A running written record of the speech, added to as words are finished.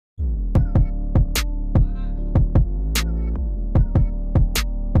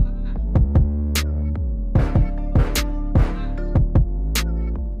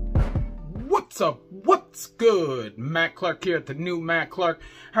What's up? What's good? Matt Clark here at the new Matt Clark.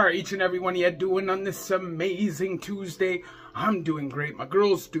 How are each and every one of you doing on this amazing Tuesday? I'm doing great. My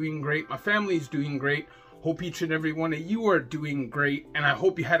girl's doing great. My family's doing great. Hope each and every one of you are doing great. And I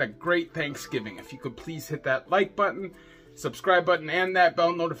hope you had a great Thanksgiving. If you could please hit that like button, subscribe button, and that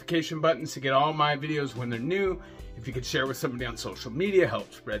bell notification button to get all my videos when they're new. If you could share with somebody on social media,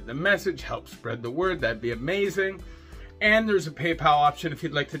 help spread the message, help spread the word. That'd be amazing. And there's a PayPal option if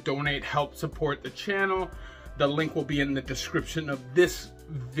you'd like to donate, help support the channel. The link will be in the description of this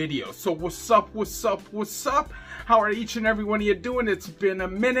video. So what's up, what's up, what's up? How are each and every one of you doing? It's been a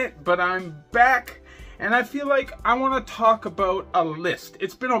minute, but I'm back. And I feel like I want to talk about a list.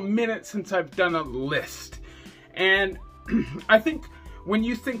 It's been a minute since I've done a list. And I think when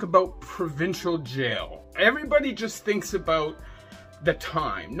you think about provincial jail, everybody just thinks about the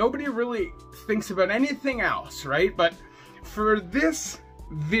time. Nobody really thinks about anything else, right? But for this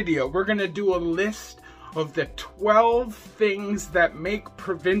video, we're going to do a list of the 12 things that make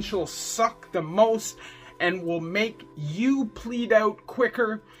provincial suck the most and will make you plead out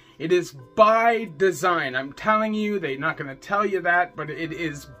quicker. It is by design. I'm telling you, they're not going to tell you that, but it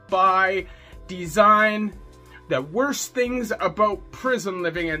is by design. The worst things about prison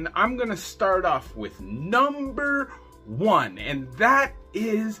living, and I'm going to start off with number one, and that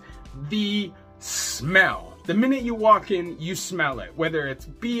is the smell. The minute you walk in, you smell it. Whether it's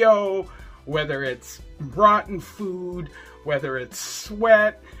BO, whether it's rotten food, whether it's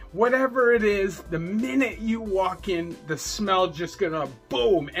sweat, whatever it is, the minute you walk in, the smell just gonna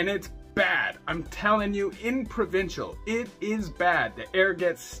boom, and it's bad. I'm telling you, in provincial, it is bad. The air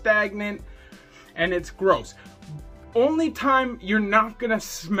gets stagnant, and it's gross. Only time you're not gonna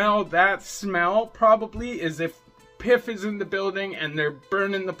smell that smell, probably, is if PIF is in the building and they're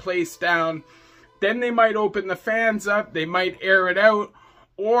burning the place down. Then they might open the fans up, they might air it out,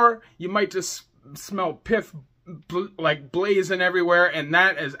 or you might just smell PIF like blazing everywhere, and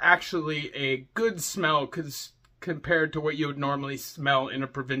that is actually a good smell compared to what you would normally smell in a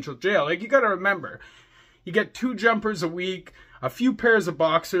provincial jail. Like, you gotta remember, you get 2 jumpers a week, a few pairs of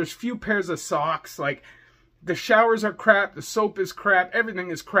boxers, few pairs of socks. Like, the showers are crap, the soap is crap, everything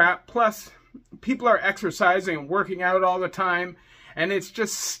is crap, plus people are exercising and working out all the time, and it's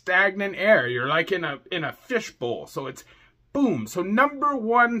just stagnant air. You're like in a fishbowl, so it's boom. So number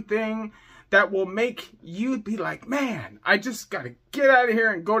one thing that will make you be like, man, I just gotta get out of here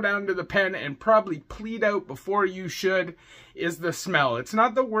and go down to the pen and probably plead out before you should, is the smell. It's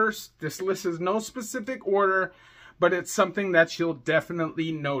not the worst. This list is no specific order, but it's something that you'll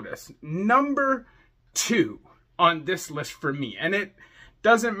definitely notice. Number 2 on this list for me, and it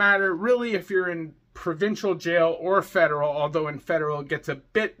doesn't matter really if you're in provincial jail or federal, although in federal it gets a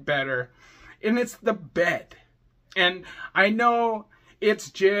bit better, and it's the bed. And I know it's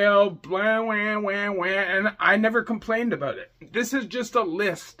jail, blah, wah, wah, wah, and I never complained about it. This is just a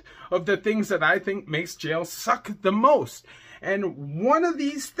list of the things that I think makes jail suck the most. And one of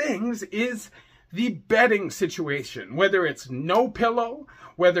these things is the bedding situation. Whether it's no pillow,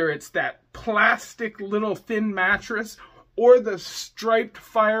 whether it's that plastic little thin mattress, or the striped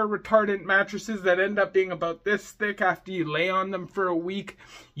fire retardant mattresses that end up being about this thick after you lay on them for a week,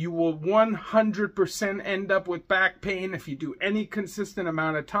 you will 100% end up with back pain if you do any consistent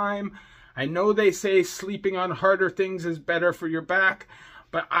amount of time. I know they say sleeping on harder things is better for your back,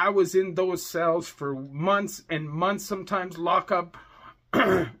 but I was in those cells for months and months, sometimes lockup,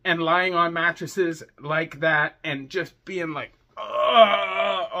 and lying on mattresses like that and just being like,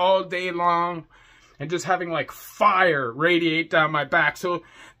 all day long, and just having like fire radiate down my back. So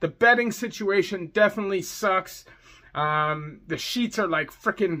the bedding situation definitely sucks. The sheets are like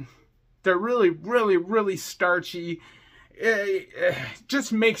freaking, they're really, really, really starchy. It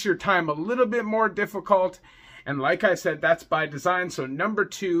just makes your time a little bit more difficult. And like I said, that's by design. So number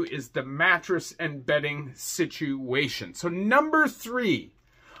 2 is the mattress and bedding situation. So number 3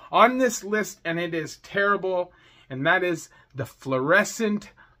 on this list, and it is terrible, and that is the fluorescent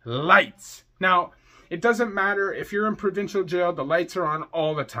lights. Now, it doesn't matter if you're in provincial jail, the lights are on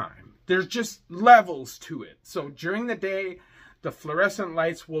all the time. There's just levels to it. So during the day, the fluorescent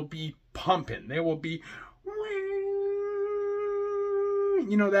lights will be pumping. They will be,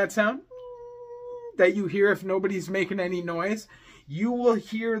 you know that sound that you hear if nobody's making any noise? You will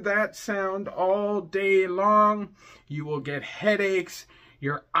hear that sound all day long. You will get headaches.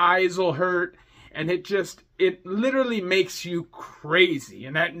 Your eyes will hurt. And it literally makes you crazy.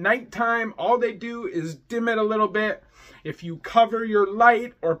 And at nighttime, all they do is dim it a little bit. if you cover your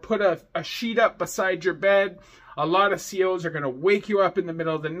light or put a sheet up beside your bed, a lot of COs are going to wake you up in the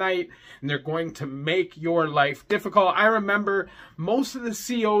middle of the night, and they're going to make your life difficult. I remember most of the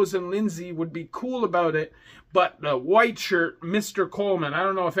COs in Lindsay would be cool about it, but the white shirt, Mr. Coleman, I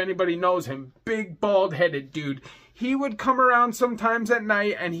don't know if anybody knows him, big bald-headed dude, he would come around sometimes at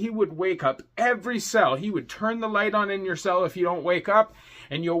night and he would wake up every cell. He would turn the light on in your cell if you don't wake up,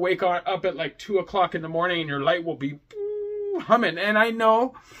 and you'll wake up at like 2 o'clock in the morning and your light will be humming. And I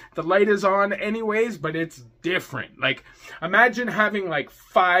know the light is on anyways, but it's different. Like, imagine having like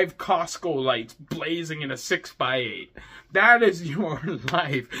 5 Costco lights blazing in a 6x8. That is your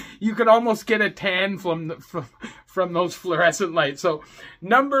life. You could almost get a tan from those fluorescent lights. So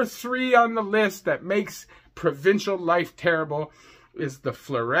number 3 on the list that makes provincial life terrible is the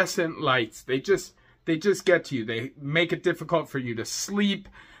fluorescent lights. They just get to you. They make it difficult for you to sleep.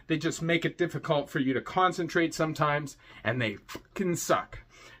 They just make it difficult for you to concentrate sometimes, and they fucking suck.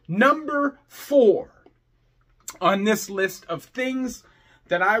 Number 4 on this list of things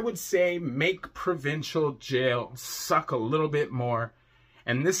that I would say make provincial jail suck a little bit more,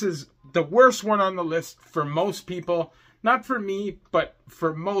 and this is the worst one on the list for most people, not for me, but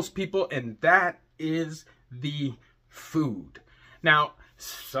for most people, and that is the food. Now,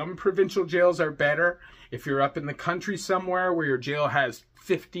 some provincial jails are better. If you're up in the country somewhere where your jail has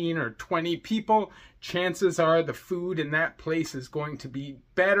 15 or 20 people, chances are the food in that place is going to be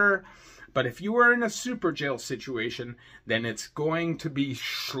better. But if you are in a super jail situation, then it's going to be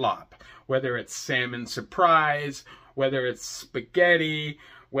schlop. Whether it's salmon surprise, whether it's spaghetti,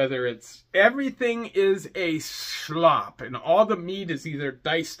 whether it's... everything is a schlop. And all the meat is either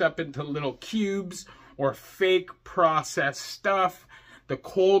diced up into little cubes or fake processed stuff. The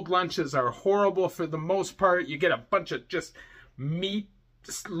cold lunches are horrible for the most part. You get a bunch of just meat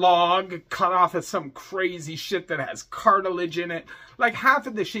log cut off of some crazy shit that has cartilage in it. Like half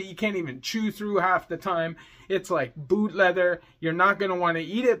of the shit you can't even chew through half the time. It's like boot leather. You're not going to want to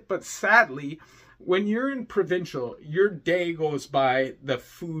eat it. But sadly, when you're in provincial, your day goes by the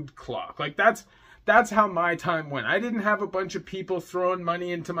food clock. Like that's how my time went. I didn't have a bunch of people throwing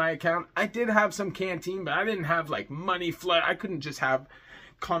money into my account. I did have some canteen, but I didn't have like money flood. I couldn't just have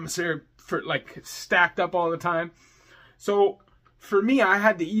commissary for like stacked up all the time. So for me, I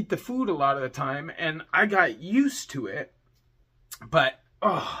had to eat the food a lot of the time, and I got used to it. But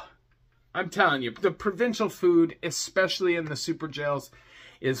I'm telling you, the provincial food, especially in the super jails,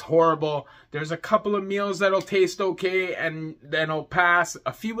 is horrible. There's a couple of meals that'll taste okay and then it'll pass.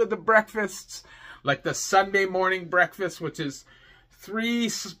 A few of the breakfasts, like the Sunday morning breakfast, which is 3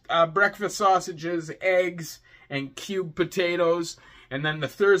 breakfast sausages, eggs, and cubed potatoes. And then the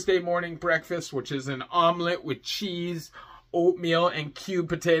Thursday morning breakfast, which is an omelet with cheese, oatmeal, and cubed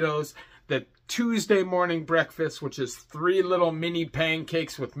potatoes. The Tuesday morning breakfast, which is 3 little mini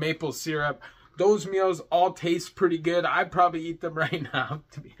pancakes with maple syrup. Those meals all taste pretty good. I'd probably eat them right now,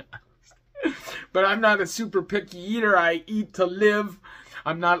 to be honest. But I'm not a super picky eater. I eat to live.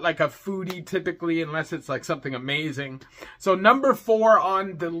 I'm not like a foodie typically, unless it's like something amazing. So number 4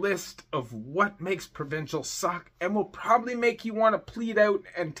 on the list of what makes provincial suck and will probably make you want to plead out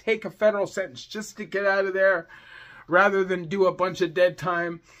and take a federal sentence just to get out of there rather than do a bunch of dead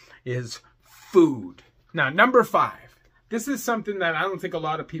time is food. Now, number 5. This is something that I don't think a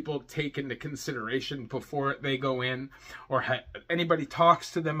lot of people take into consideration before they go in or anybody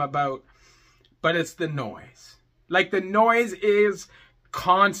talks to them about, but it's the noise. Like, the noise is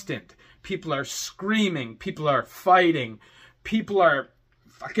constant. People are screaming. People are fighting. People are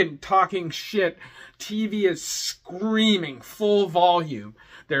fucking talking shit. TV is screaming full volume.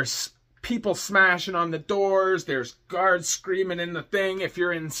 There's people smashing on the doors. There's guards screaming in the thing. If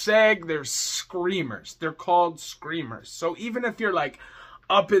you're in seg, there's screamers. They're called screamers. So even if you're like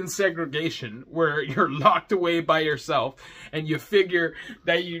up in segregation where you're locked away by yourself and you figure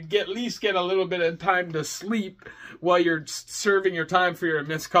that you at least get a little bit of time to sleep while you're serving your time for your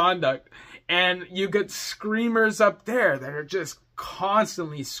misconduct, and you get screamers up there that are just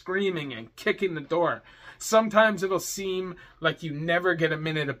constantly screaming and kicking the door. Sometimes it'll seem like you never get a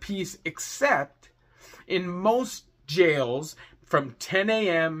minute of peace, except in most jails from 10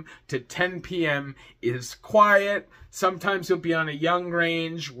 a.m. to 10 p.m. is quiet. Sometimes you'll be on a young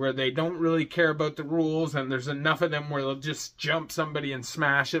range where they don't really care about the rules, and there's enough of them where they'll just jump somebody and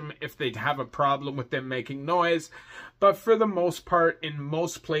smash them if they have a problem with them making noise. But for the most part, in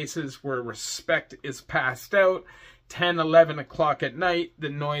most places where respect is passed out, 10, 11 o'clock at night, the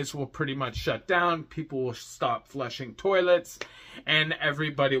noise will pretty much shut down. People will stop flushing toilets and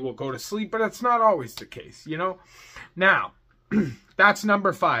everybody will go to sleep, but it's not always the case, you know? Now, That's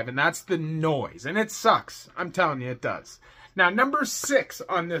number 5, and that's the noise. And it sucks. I'm telling you, it does. Now, number 6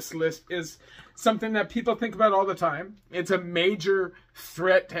 on this list is something that people think about all the time. It's a major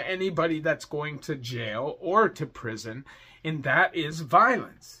threat to anybody that's going to jail or to prison, and that is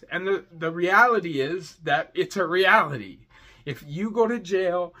violence. And the reality is that it's a reality. If you go to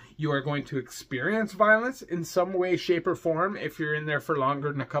jail, you are going to experience violence in some way, shape, or form if you're in there for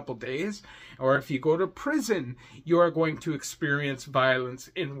longer than a couple days. Or if you go to prison, you are going to experience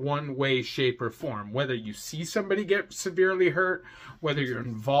violence in one way, shape, or form. Whether you see somebody get severely hurt, whether you're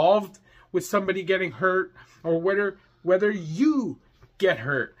involved with somebody getting hurt, or whether you get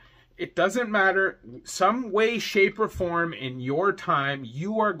hurt. It doesn't matter. Some way, shape, or form in your time,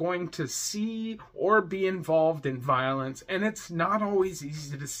 you are going to see or be involved in violence, and it's not always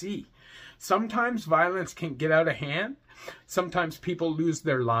easy to see. Sometimes violence can get out of hand. Sometimes people lose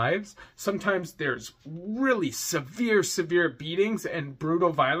their lives. Sometimes there's really severe beatings and brutal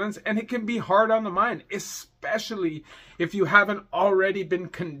violence, and it can be hard on the mind, especially if you haven't already been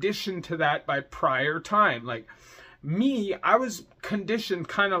conditioned to that by prior time. Like me, I was conditioned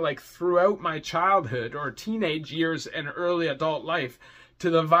kind of like throughout my childhood or teenage years and early adult life to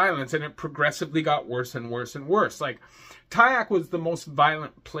the violence, and it progressively got worse and worse and worse. Like, Tayac was the most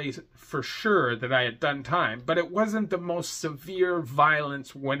violent place for sure that I had done time, but it wasn't the most severe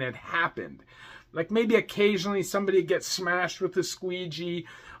violence when it happened. Like, maybe occasionally somebody gets smashed with a squeegee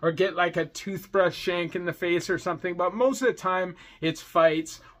or get like a toothbrush shank in the face or something, but most of the time it's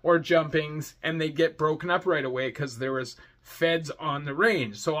fights or jumpings, and they get broken up right away because there was feds on the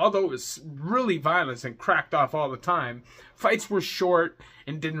range. So although it was really violent and cracked off all the time, fights were short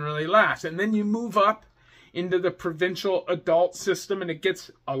and didn't really last. And then you move up into the provincial adult system, and it gets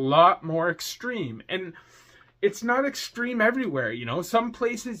a lot more extreme. And it's not extreme everywhere, you know. Some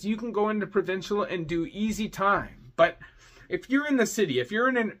places you can go into provincial and do easy time. But if you're in the city, if you're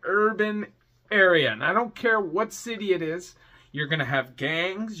in an urban area, and I don't care what city it is, you're going to have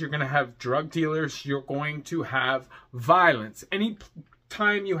gangs, you're going to have drug dealers, you're going to have violence. Any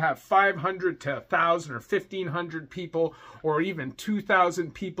time you have 500 to 1,000 or 1,500 people or even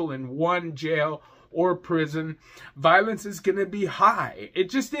 2,000 people in one jail or prison, violence is going to be high. It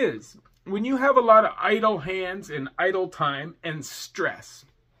just is. When you have a lot of idle hands and idle time and stress,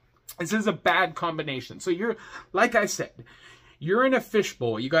 this is a bad combination. So you're, like I said, you're in a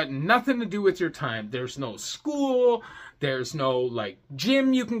fishbowl. You got nothing to do with your time. There's no school. There's no like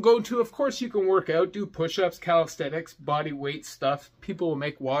gym you can go to. Of course you can work out, do push-ups, calisthenics, body weight stuff. People will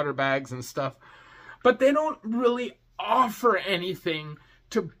make water bags and stuff. But they don't really offer anything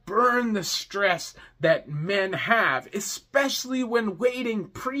to burn the stress that men have, especially when waiting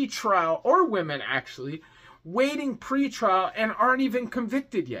pre-trial, or women actually, waiting pre-trial and aren't even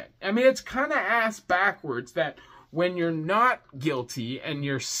convicted yet. I mean, it's kind of ass backwards that when you're not guilty and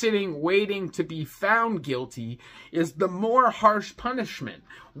you're sitting waiting to be found guilty is the more harsh punishment.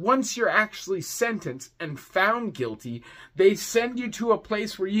 Once you're actually sentenced and found guilty, they send you to a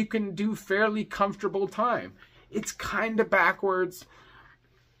place where you can do fairly comfortable time. It's kind of backwards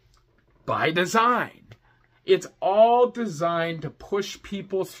by design. It's all designed to push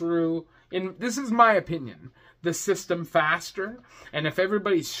people through, and this is my opinion, the system faster. And if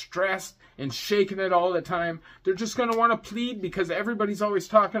everybody's stressed and shaking it all the time, they're just going to want to plead because everybody's always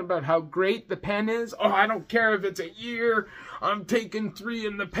talking about how great the pen is. Oh, I don't care if it's a year. I'm taking 3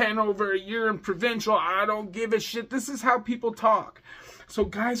 in the pen over a year in provincial. I don't give a shit. This is how people talk. So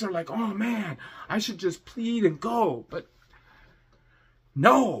guys are like, oh man, I should just plead and go. But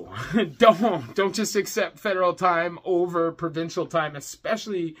no, don't just accept federal time over provincial time,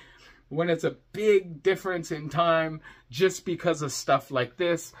 especially when it's a big difference in time just because of stuff like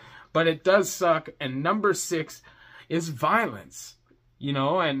this. But it does suck. And number 6 is violence, you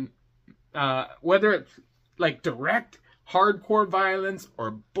know, and whether it's like direct hardcore violence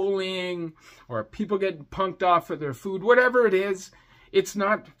or bullying or people getting punked off for their food, whatever it is, it's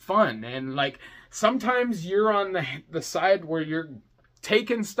not fun. And like sometimes you're on the side where you're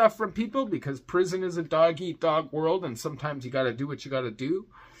taking stuff from people because prison is a dog-eat-dog world, and sometimes you got to do what you got to do.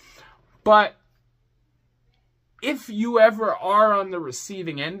 But if you ever are on the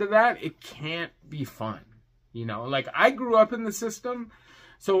receiving end of that, it can't be fun. You know, like I grew up in the system,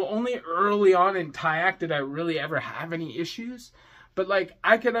 so only early on in Tayac did I really ever have any issues. But like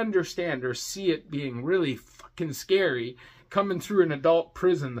I could understand or see it being really fucking scary coming through an adult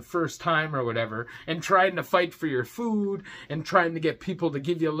prison the first time or whatever and trying to fight for your food and trying to get people to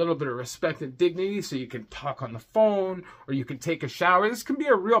give you a little bit of respect and dignity so you can talk on the phone or you can take a shower. This can be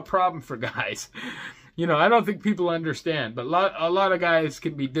a real problem for guys. You know, I don't think people understand, but a lot of guys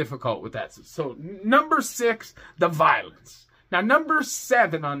can be difficult with that. So number 6, the violence. Now, number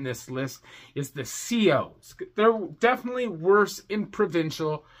 7 on this list is the COs. They're definitely worse in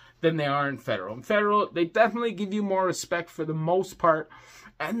provincial than they are in federal. In federal, they definitely give you more respect for the most part,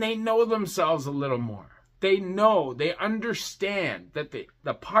 and they know themselves a little more. They know, they understand that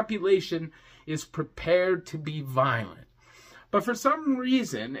the population is prepared to be violent. But for some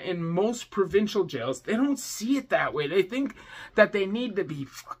reason, in most provincial jails, they don't see it that way. They think that they need to be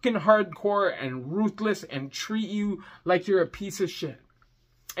fucking hardcore and ruthless and treat you like you're a piece of shit.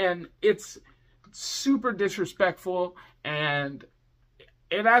 And it's super disrespectful, and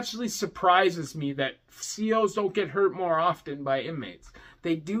it actually surprises me that COs don't get hurt more often by inmates.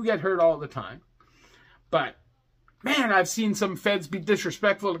 They do get hurt all the time. But, man, I've seen some feds be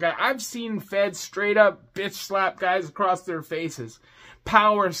disrespectful to guys. I've seen feds straight up bitch slap guys across their faces.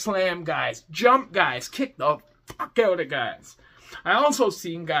 Power slam guys. Jump guys. Kick the fuck out of guys. I also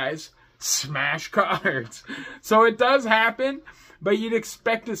seen guys smash cards. So it does happen, but you'd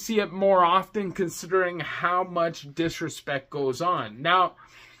expect to see it more often considering how much disrespect goes on. Now,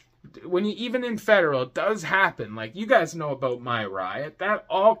 even in federal, it does happen. Like, you guys know about my riot. That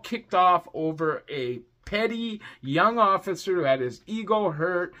all kicked off over a petty young officer who had his ego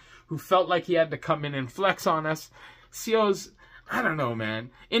hurt, who felt like he had to come in and flex on us. COs, I don't know,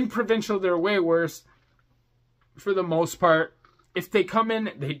 man. In provincial, they're way worse for the most part. If they come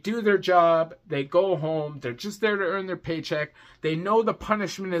in, they do their job, they go home, they're just there to earn their paycheck. They know the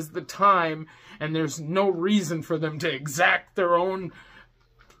punishment is the time, and there's no reason for them to exact their own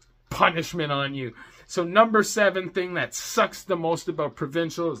punishment on you. So number 7 thing that sucks the most about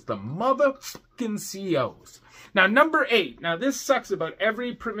provincial is the motherfucking COs. Now, number 8. Now, this sucks about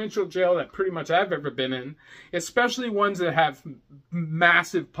every provincial jail that pretty much I've ever been in, especially ones that have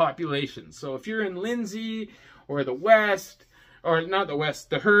massive populations. So if you're in Lindsay or the West, or not the West,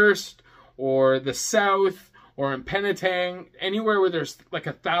 the Hearst, or the South, or in Penetang, anywhere where there's like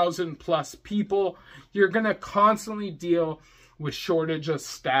 1,000+ people, you're going to constantly deal with shortage of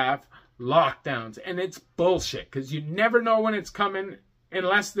staff, lockdowns, and it's bullshit because you never know when it's coming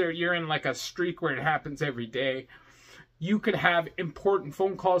unless you're in like a streak where it happens every day. You could have important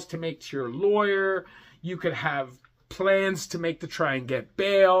phone calls to make to your lawyer. You could have plans to make to try and get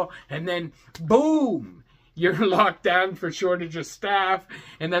bail, and then boom, you're locked down for shortage of staff,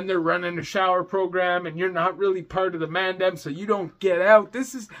 and then they're running a shower program, and you're not really part of the mandem, so you don't get out.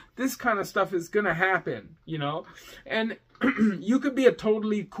 This kind of stuff is gonna happen, you know? And you could be a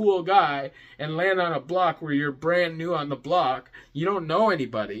totally cool guy and land on a block where you're brand new on the block. You don't know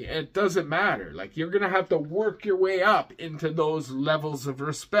anybody. It doesn't matter. Like, you're going to have to work your way up into those levels of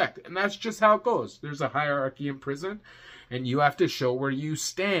respect. And that's just how it goes. There's a hierarchy in prison, and you have to show where you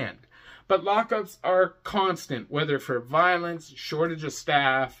stand. But lockups are constant, whether for violence, shortage of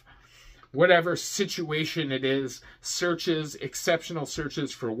staff, whatever situation it is, searches, exceptional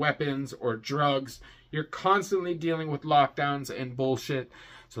searches for weapons or drugs. You're constantly dealing with lockdowns and bullshit.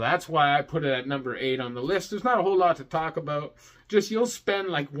 So that's why I put it at number 8 on the list. There's not a whole lot to talk about. Just you'll spend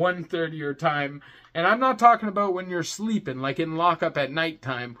like 1/3 of your time. And I'm not talking about when you're sleeping, like in lockup at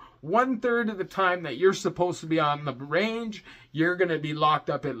nighttime. 1/3 of the time that you're supposed to be on the range, you're going to be locked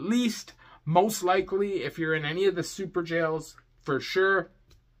up at least. Most likely, if you're in any of the super jails, for sure.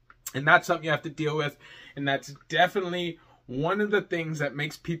 And that's something you have to deal with. And that's definitely one of the things that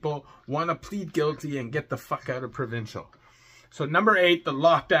makes people want to plead guilty and get the fuck out of provincial. So number 8, the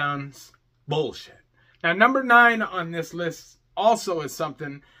lockdowns, bullshit. Now number 9 on this list also is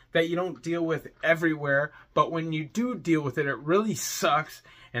something that you don't deal with everywhere, but when you do deal with it, it really sucks,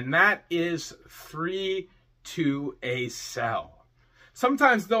 and that is 3 to a cell.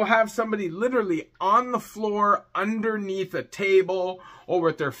 Sometimes they'll have somebody literally on the floor underneath a table or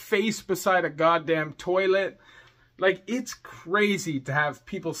with their face beside a goddamn toilet. Like, it's crazy to have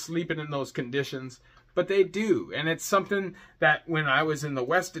people sleeping in those conditions, but they do. And it's something that when I was in the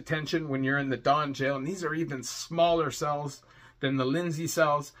West Detention, when you're in the Don Jail, and these are even smaller cells than the Lindsay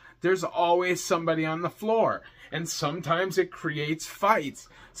cells, there's always somebody on the floor. And sometimes it creates fights.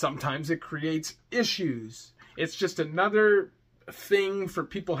 Sometimes it creates issues. It's just another thing for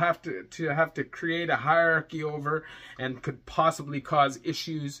people have to create a hierarchy over, and could possibly cause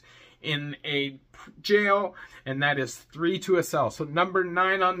issues in a jail, and that is 3 to a cell. So number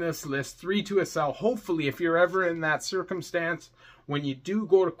 9 on this list, 3 to a cell. Hopefully, if you're ever in that circumstance, when you do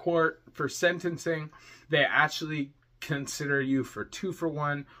go to court for sentencing, they actually consider you for 2 for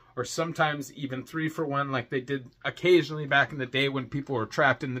 1, or sometimes even 3 for 1, like they did occasionally back in the day when people were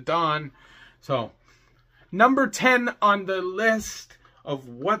trapped in the Don. So number 10 on the list of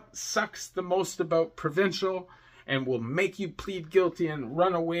what sucks the most about provincial, and will make you plead guilty and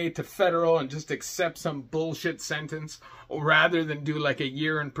run away to federal and just accept some bullshit sentence rather than do like a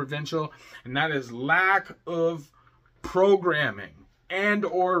year in provincial. And that is lack of programming and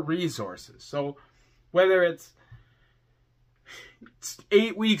or resources. So whether it's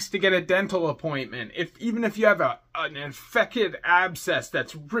 8 weeks to get a dental appointment, even if you have an infected abscess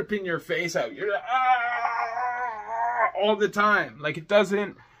that's ripping your face out, you're like, all the time. Like, it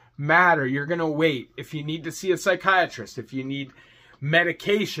doesn't matter. You're gonna wait. If you need to see a psychiatrist, if you need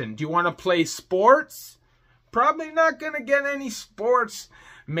medication, do you want to play sports? Probably not gonna get any sports.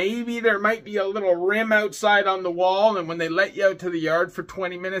 Maybe there might be a little rim outside on the wall, and when they let you out to the yard for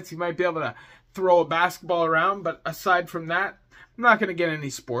 20 minutes, you might be able to throw a basketball around. But aside from that, I'm not gonna get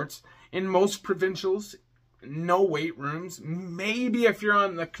any sports. In most provincials, no weight rooms. Maybe if you're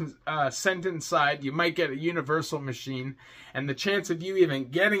on the sentence side, you might get a universal machine. And the chance of you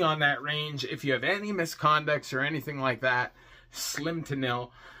even getting on that range, if you have any misconducts or anything like that, slim to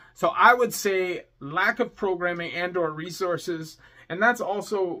nil. So I would say lack of programming and or resources. And that's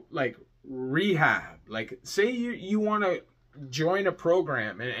also like rehab. Like, say you want to join a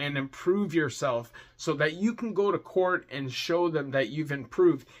program and improve yourself so that you can go to court and show them that you've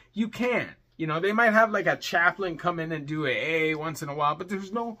improved. You can. You know, they might have like a chaplain come in and do a once in a while, but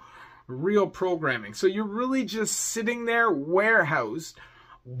there's no real programming. So you're really just sitting there warehoused,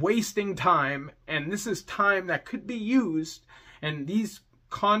 wasting time. And this is time that could be used, and these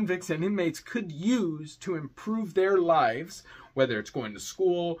convicts and inmates could use to improve their lives, whether it's going to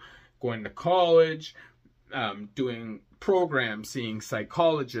school, going to college, doing programs, seeing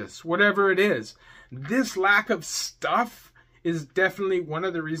psychologists, whatever it is. This lack of stuff is definitely one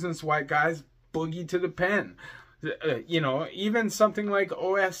of the reasons why guys boogie to the pen. You know, even something like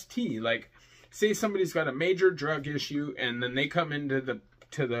OST, like say somebody's got a major drug issue and then they come into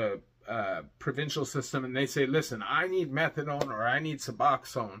the provincial system and they say, listen, I need methadone or I need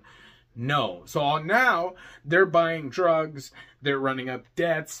Suboxone. No. So now they're buying drugs, they're running up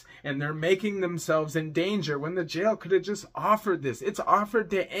debts, and they're making themselves in danger when the jail could have just offered this. It's offered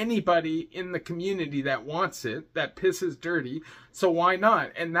to anybody in the community that wants it, that pisses dirty. So why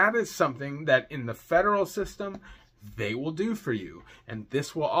not? And that is something that in the federal system, they will do for you. And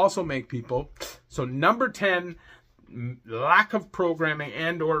this will also make people. So number 10, lack of programming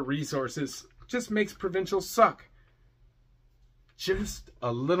and or resources just makes provincial suck. Just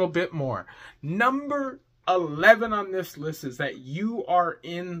a little bit more. Number 11 on this list is that you are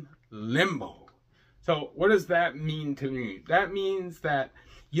in limbo. So what does that mean to me? That means that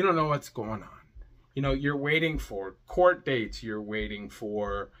you don't know what's going on. You know, you're waiting for court dates. You're waiting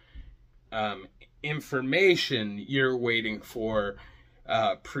for information. You're waiting for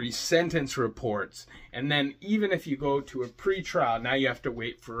pre-sentence reports. And then even if you go to a pre-trial, now you have to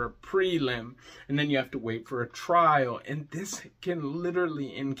wait for a prelim, and then you have to wait for a trial. And this can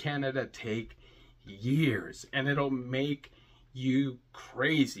literally in Canada take years, and it'll make you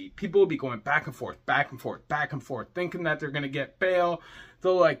crazy. People will be going back and forth, back and forth, back and forth, thinking that they're going to get bail.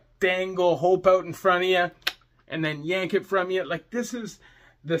 They'll like dangle hope out in front of you and then yank it from you. Like, this is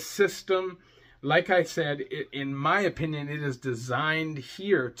the system. Like I said, in my opinion, it is designed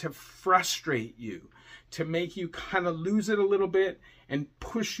here to frustrate you, to make you kind of lose it a little bit and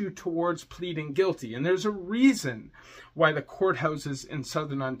push you towards pleading guilty. And there's a reason why the courthouses in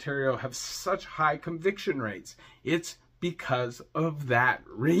Southern Ontario have such high conviction rates. It's because of that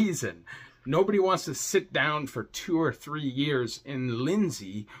reason. Nobody wants to sit down for 2 or 3 years in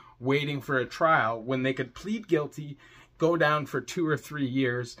Lindsay waiting for a trial when they could plead guilty, go down for 2 or 3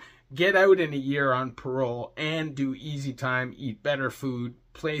 years, get out in a year on parole, and do easy time, eat better food,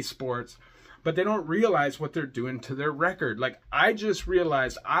 play sports. But they don't realize what they're doing to their record. Like, I just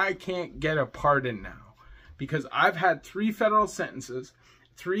realized I can't get a pardon now because I've had 3 federal sentences,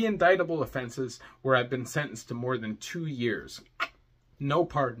 3 indictable offenses where I've been sentenced to more than 2 years. No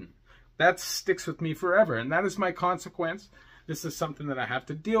pardon. That sticks with me forever, and that is my consequence. This is something that I have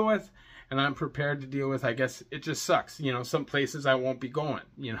to deal with, and I'm prepared to deal with. I guess it just sucks. You know, some places I won't be going,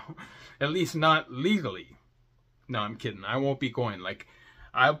 you know, at least not legally. No, I'm kidding. I won't be going. Like,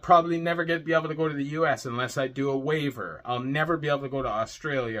 I'll probably never be able to go to the U.S. unless I do a waiver. I'll never be able to go to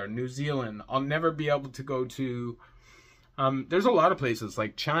Australia or New Zealand. I'll never be able to go to, there's a lot of places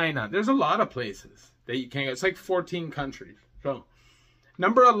like China. There's a lot of places that you can't go. It's like 14 countries. So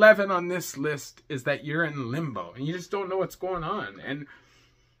number 11 on this list is that you're in limbo and you just don't know what's going on. And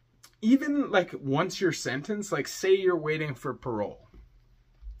even like once you're sentenced, like say you're waiting for parole,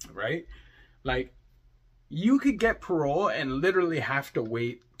 right? Like, you could get parole and literally have to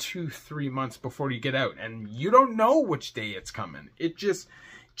wait 2-3 months before you get out. And you don't know which day it's coming. It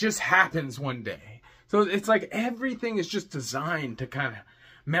just happens one day. So it's like everything is just designed to kind of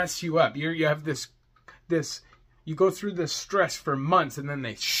mess you up. You have this, you go through this stress for months, and then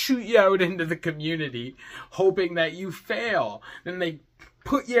they shoot you out into the community hoping that you fail. Then they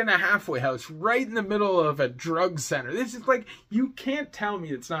put you in a halfway house right in the middle of a drug center. This is like, you can't tell me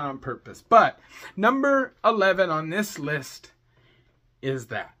it's not on purpose. But number 11 on this list is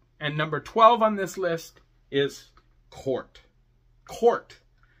that. And number 12 on this list is court. Court.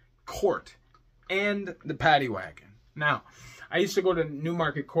 Court. And the paddy wagon. Now, I used to go to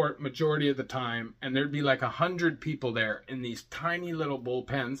Newmarket Court majority of the time, and there'd be like 100 people there in these tiny little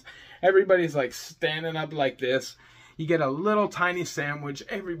bullpens. Everybody's like standing up like this. You get a little tiny sandwich.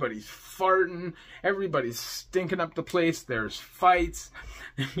 Everybody's farting. Everybody's stinking up the place. There's fights.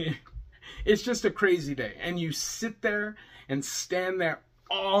 It's just a crazy day. And you sit there and stand there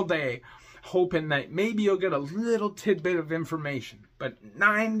all day hoping that maybe you'll get a little tidbit of information. But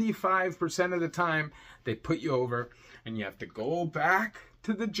 95% of the time, they put you over and you have to go back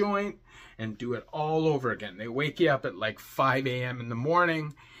to the joint and do it all over again. They wake you up at like 5 a.m. in the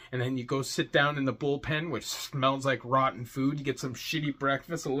morning, and then you go sit down in the bullpen, which smells like rotten food. You get some shitty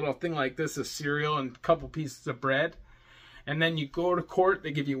breakfast, a little thing like this, a cereal and a couple pieces of bread. And then you go to court,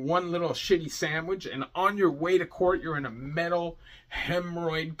 they give you one little shitty sandwich, and on your way to court, you're in a metal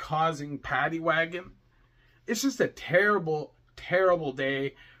hemorrhoid-causing paddy wagon. It's just a terrible, terrible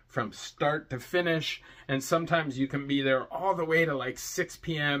day from start to finish, and sometimes you can be there all the way to like 6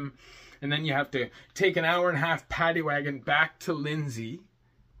 p.m., and then you have to take an hour and a half paddy wagon back to Lindsay.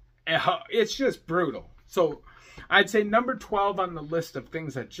 It's just brutal. So I'd say number 12 on the list of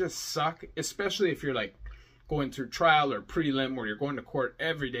things that just suck, especially if you're like going through trial or prelim where you're going to court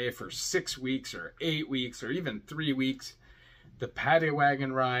every day for 6 weeks or 8 weeks or even 3 weeks, the paddy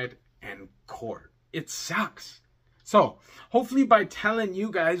wagon ride and court. It sucks. So hopefully by telling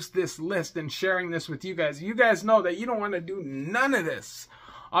you guys this list and sharing this with you guys know that you don't want to do none of this.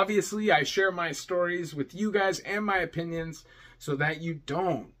 Obviously, I share my stories with you guys and my opinions so that you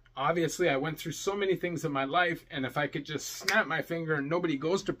don't. Obviously, I went through so many things in my life, and if I could just snap my finger and nobody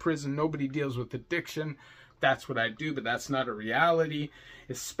goes to prison, nobody deals with addiction, that's what I do, but that's not a reality,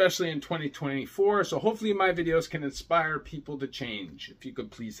 especially in 2024. So hopefully my videos can inspire people to change. If you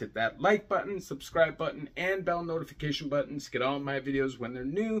could please hit that like button, subscribe button, and bell notification buttons to get all my videos when they're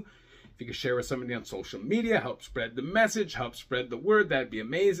new. If you could share with somebody on social media, help spread the message, help spread the word, that'd be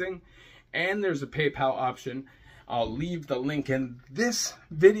amazing. And there's a PayPal option. I'll leave the link in this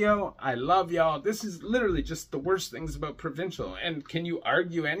video. I love y'all. This is literally just the worst things about provincial. And can you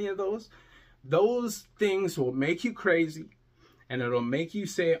argue any of those? Those things will make you crazy, and it'll make you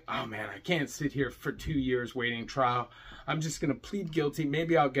say, oh man, I can't sit here for 2 years waiting trial. I'm just going to plead guilty.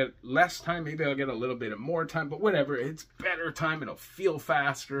 Maybe I'll get less time. Maybe I'll get a little bit of more time, but whatever. It's better time. It'll feel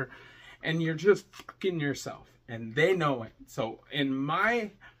faster, and you're just fucking yourself, and they know it. So in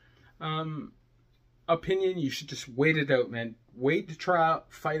my opinion, you should just wait it out, man. Wait to trial,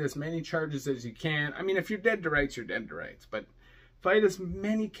 fight as many charges as you can. I mean, if you're dead to rights, you're dead to rights, but fight as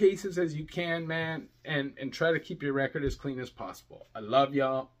many cases as you can, man, and try to keep your record as clean as possible. I love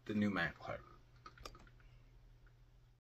y'all. The new Matt Clark.